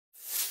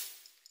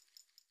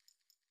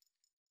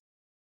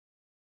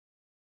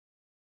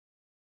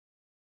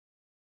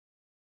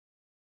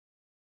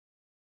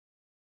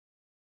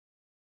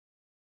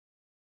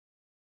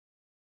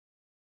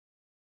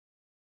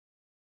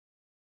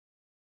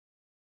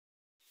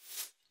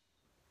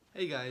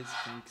Hey guys,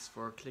 thanks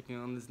for clicking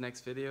on this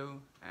next video.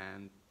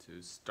 And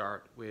to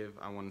start with,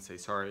 I want to say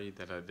sorry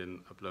that I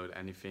didn't upload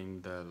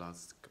anything the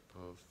last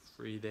couple of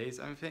 3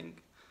 days, I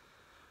think.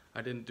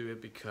 I didn't do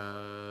it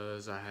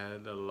because I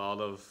had a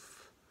lot of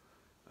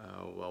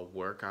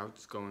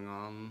workouts going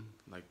on,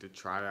 like the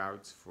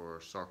tryouts for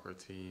soccer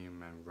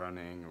team and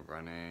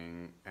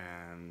running,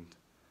 and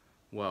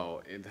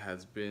well, it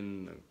has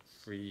been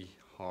 3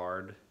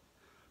 hard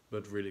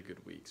but really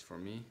good weeks for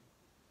me.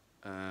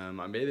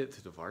 I made it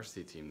to the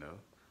varsity team though,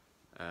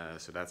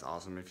 so that's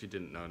awesome if you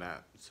didn't know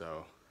that,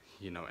 so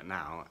you know it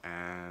now.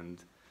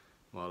 And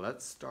well,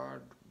 let's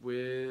start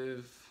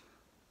with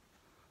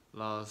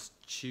last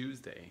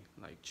Tuesday.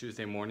 Like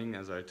Tuesday morning,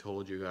 as I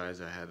told you guys,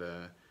 I had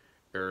a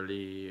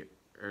early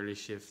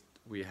shift.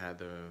 We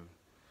had a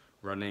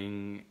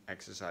running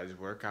exercise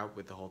workout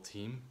with the whole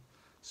team.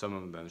 Some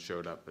of them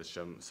showed up, but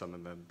some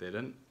of them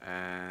didn't.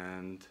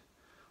 And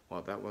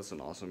well, that was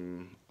an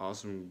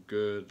awesome,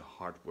 good,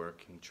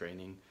 hard-working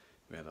training.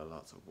 We had a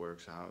lot of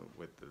works out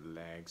with the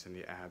legs and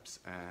the abs,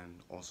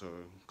 and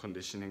also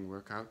conditioning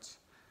workouts.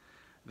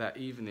 That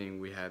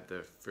evening we had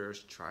the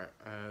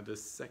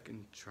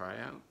second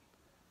tryout.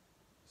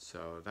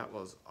 So that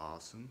was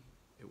awesome.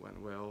 It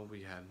went well.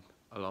 We had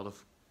a lot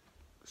of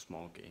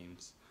small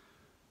games,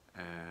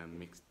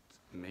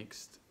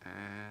 mixed,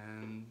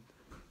 and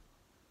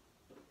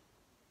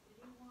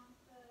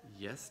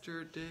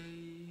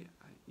yesterday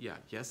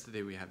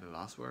we had the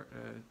last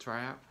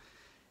tryout.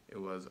 It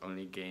was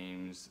only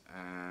games,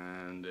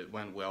 and it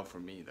went well for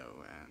me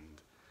though.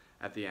 And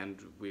at the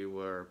end,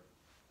 the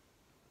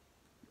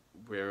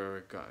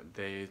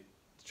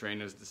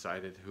trainers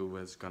decided who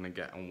was gonna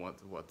get on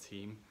what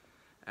team,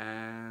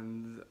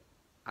 and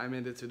I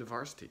made it to the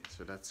varsity,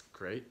 so that's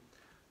great.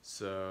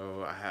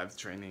 So I had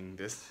training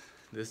this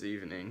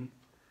evening.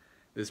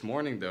 This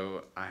morning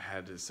though, I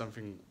had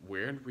something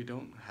weird. We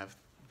don't have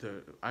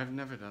I've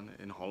never done it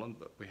in Holland,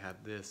 but we had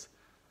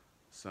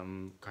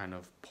some kind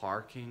of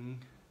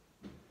parking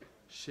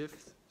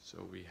shift.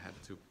 So we had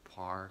to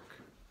park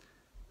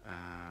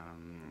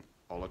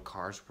all the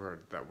cars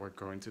that were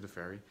going to the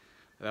ferry.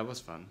 That was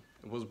fun.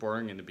 It was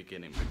boring in the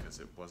beginning because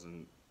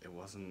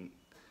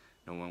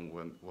no one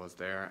was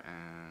there,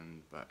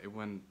 but it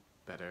went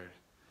better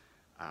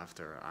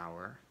after an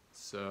hour.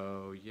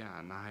 So yeah,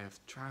 and I have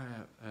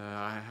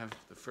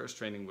the first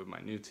training with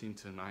my new team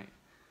tonight.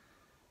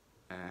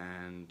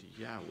 And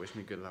yeah, wish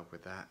me good luck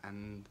with that.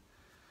 And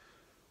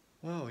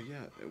well,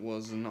 yeah, it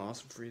was an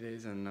awesome 3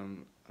 days, and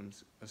I'm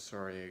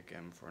sorry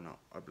again for not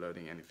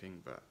uploading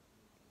anything, but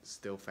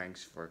still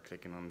thanks for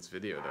clicking on this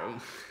video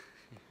though.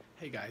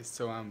 Hey guys,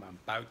 so I'm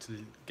about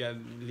to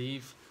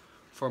leave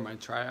for my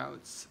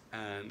tryouts,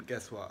 and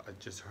guess what? I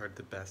just heard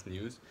the best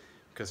news,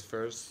 because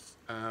first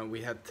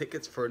we had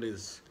tickets for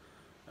this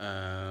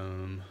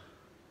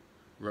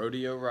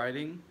rodeo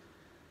riding.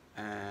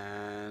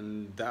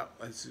 And that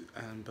was,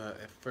 but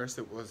at first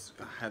it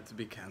had to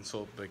be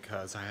cancelled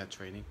because I had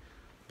training,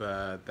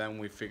 but then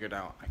we figured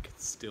out I could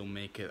still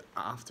make it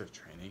after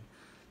training.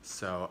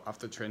 So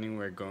after training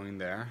we're going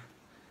there,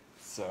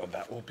 so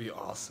that will be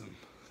awesome,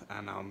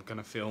 and I'm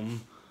gonna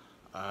film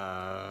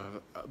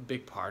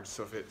big parts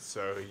of it,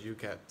 so you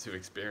get to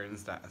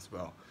experience that as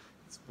well.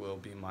 It will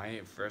be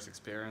my first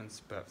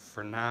experience, but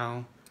for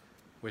now,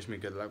 wish me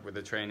good luck with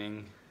the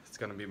training. It's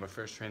gonna be my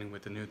first training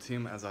with the new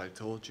team, as I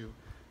told you.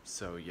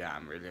 So yeah,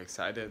 I'm really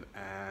excited,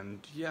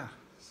 and yeah.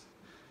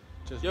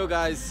 Yo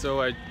guys,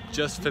 so I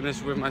just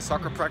finished with my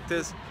soccer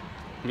practice.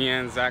 Me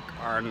and Zach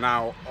are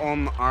now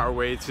on our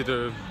way to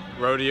the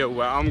rodeo.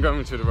 Well, I'm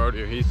going to the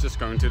rodeo, he's just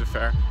going to the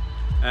fair.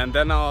 And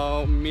then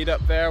I'll meet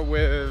up there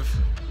with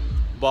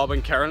Bob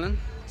and Carolyn.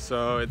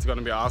 So it's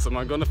gonna be awesome.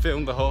 I'm gonna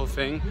film the whole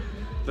thing.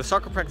 The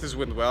soccer practice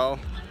went well.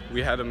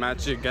 We had a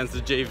match against the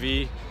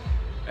JV.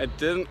 It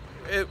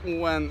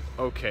went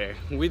okay.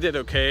 We did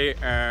okay,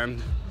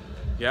 and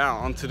yeah,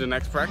 on to the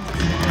next practice.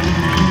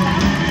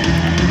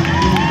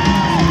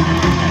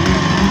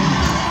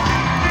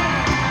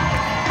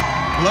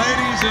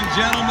 Ladies and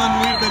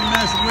gentlemen, we've been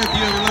messing with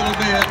you a little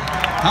bit.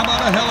 How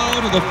about a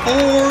hello to the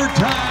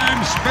 4-time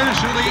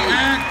Specialty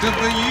Act of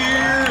the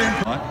Year?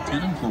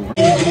 10 and 4.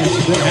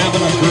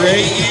 Having a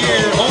great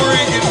year,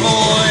 Oregon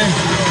boy.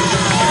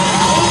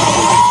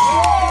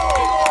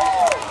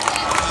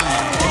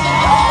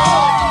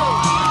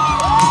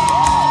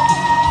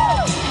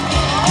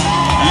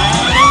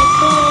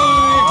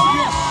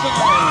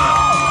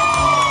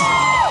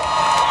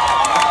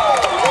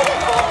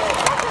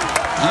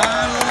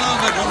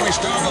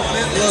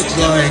 Looks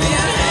like.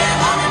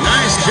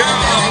 Nice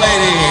job,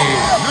 ladies.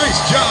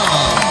 Nice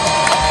job.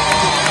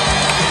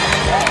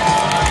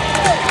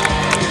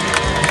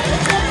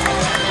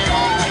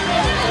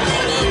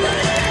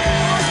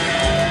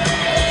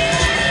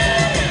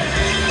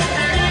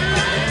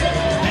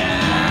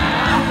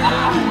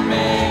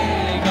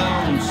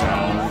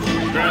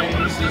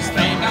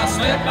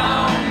 Slip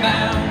on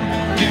down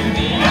to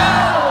the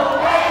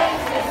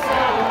oasis,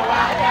 so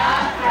I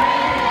got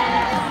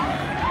friends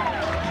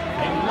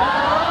in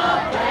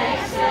love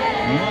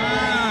places.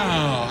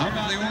 Wow, how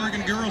about the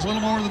Oregon girls? A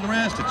little more than the rest.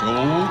 last. It's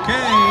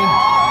okay.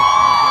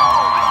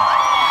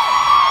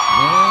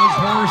 Those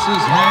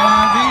horses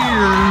have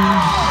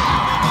ears.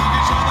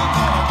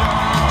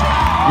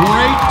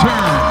 Great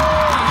turn.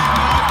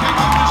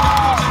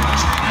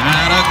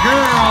 Atta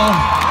girl.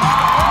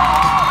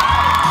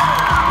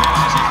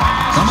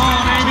 Come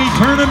on, Amy,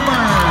 turn and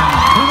burn.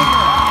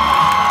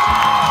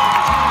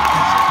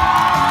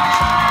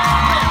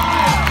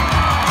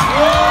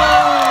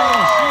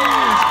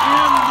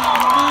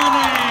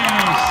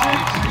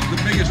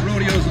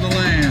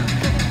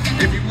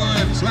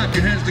 Slap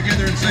your hands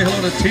together and say hello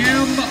to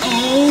Tim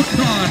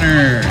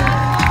O'Connor.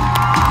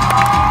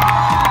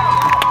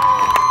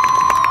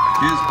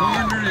 His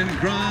partner in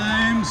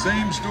crime,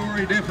 same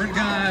story, different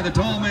guy, the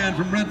tall man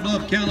from Red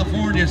Bluff,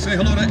 California. Say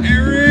hello to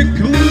Eric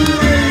Clayton.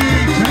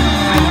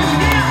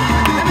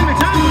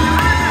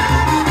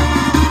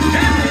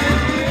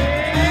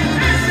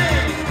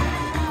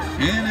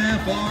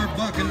 NFR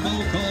buck and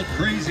bull called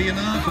Crazy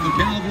Enough, and the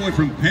cowboy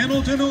from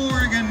Pendleton,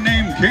 Oregon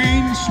named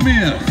Kane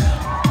Smith.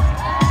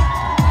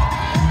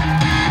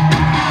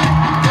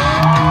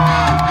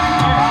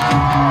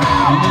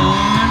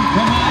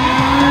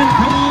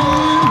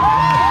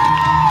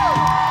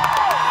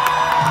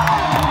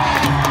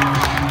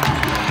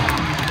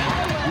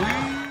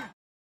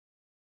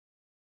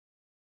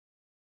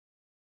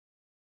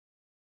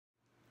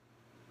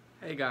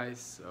 Hey guys,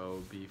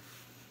 so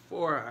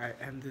before I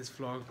end this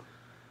vlog,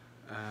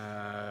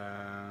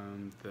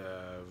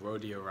 the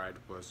rodeo ride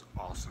was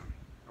awesome.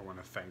 I want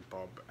to thank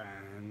Bob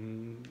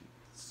and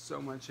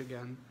so much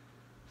again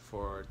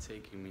for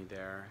taking me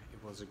there.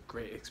 It was a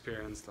great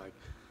experience. Like,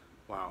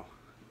 wow,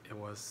 it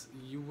was,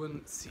 you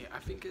wouldn't see, I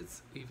think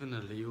it's even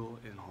illegal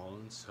in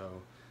Holland,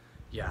 so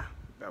yeah,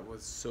 that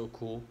was so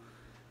cool.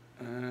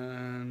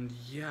 And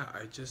yeah,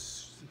 I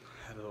just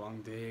had a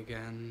long day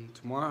again.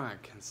 Tomorrow I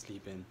can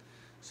sleep in,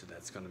 so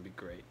that's gonna be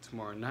great.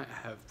 Tomorrow night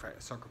I have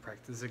soccer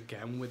practice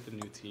again with the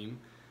new team,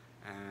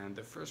 and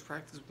the first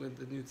practice with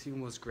the new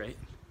team was great.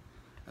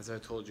 As I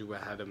told you, we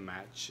had a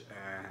match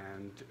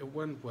and it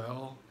went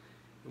well.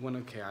 It went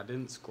okay. I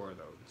didn't score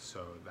though,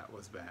 so that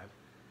was bad.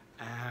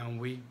 And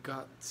we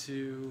got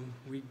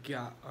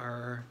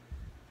our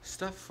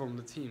stuff from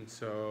the team.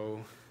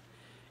 So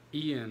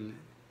Ian,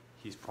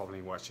 he's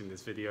probably watching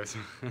this video, so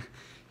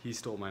he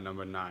stole my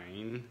number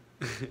 9.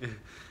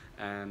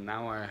 And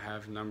now I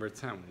have number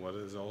 10, what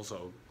is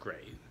also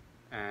great.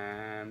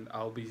 And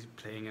I'll be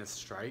playing as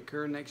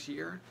striker next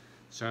year,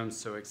 so I'm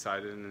so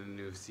excited in the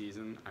new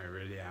season. I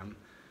really am.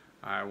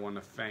 I want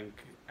to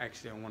thank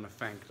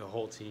the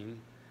whole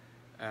team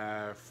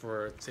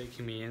for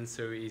taking me in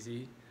so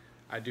easy.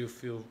 I do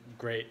feel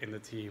great in the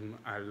team.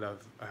 I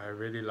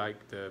really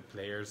like the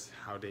players,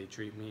 how they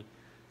treat me.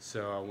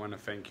 So I want to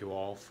thank you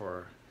all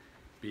for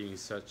being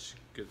such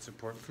good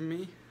support for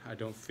me. I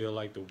don't feel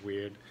like the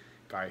weird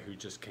guy who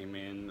just came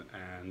in,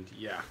 and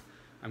yeah,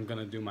 I'm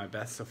gonna do my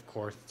best, of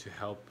course, to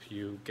help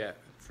you get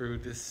through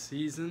this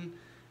season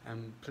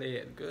and play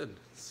it good.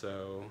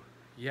 So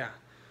yeah,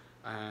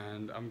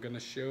 and I'm gonna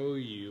show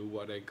you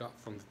what I got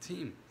from the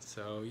team.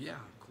 So yeah,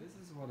 this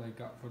is what I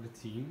got for the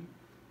team.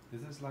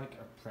 This is like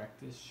a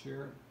practice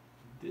shirt.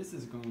 This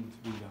is going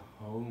to be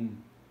the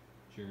home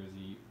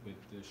jersey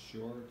with the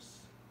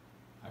shorts.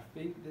 I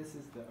think this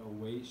is the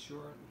away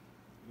short,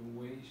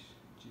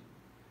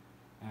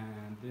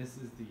 and this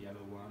is the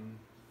yellow one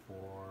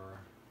for,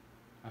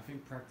 I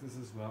think, practice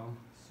as well.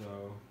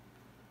 So,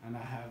 and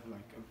I have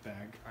like a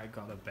bag. I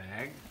got a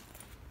bag.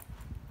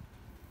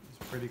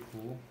 It's pretty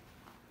cool.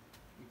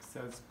 It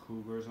says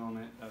Cougars on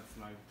it. That's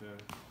like the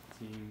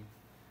team,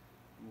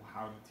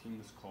 how the team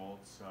is called.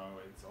 So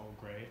it's all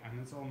great, and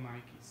it's all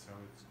Nike, so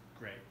it's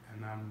great,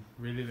 and I'm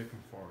really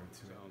looking forward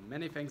to it. So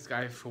many thanks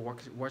guys for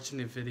watching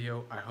the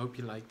video. I hope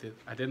you liked it.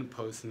 I didn't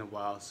post in a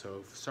while,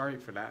 so sorry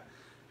for that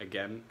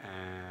again,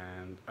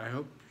 and I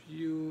hope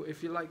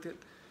if you liked it,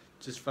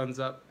 just thumbs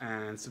up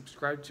and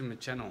subscribe to my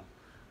channel.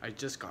 I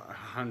just got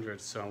 100,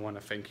 so I want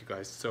to thank you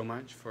guys so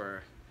much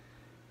for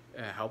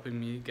helping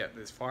me get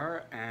this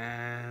far,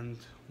 and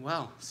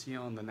well, see you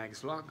on the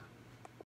next vlog.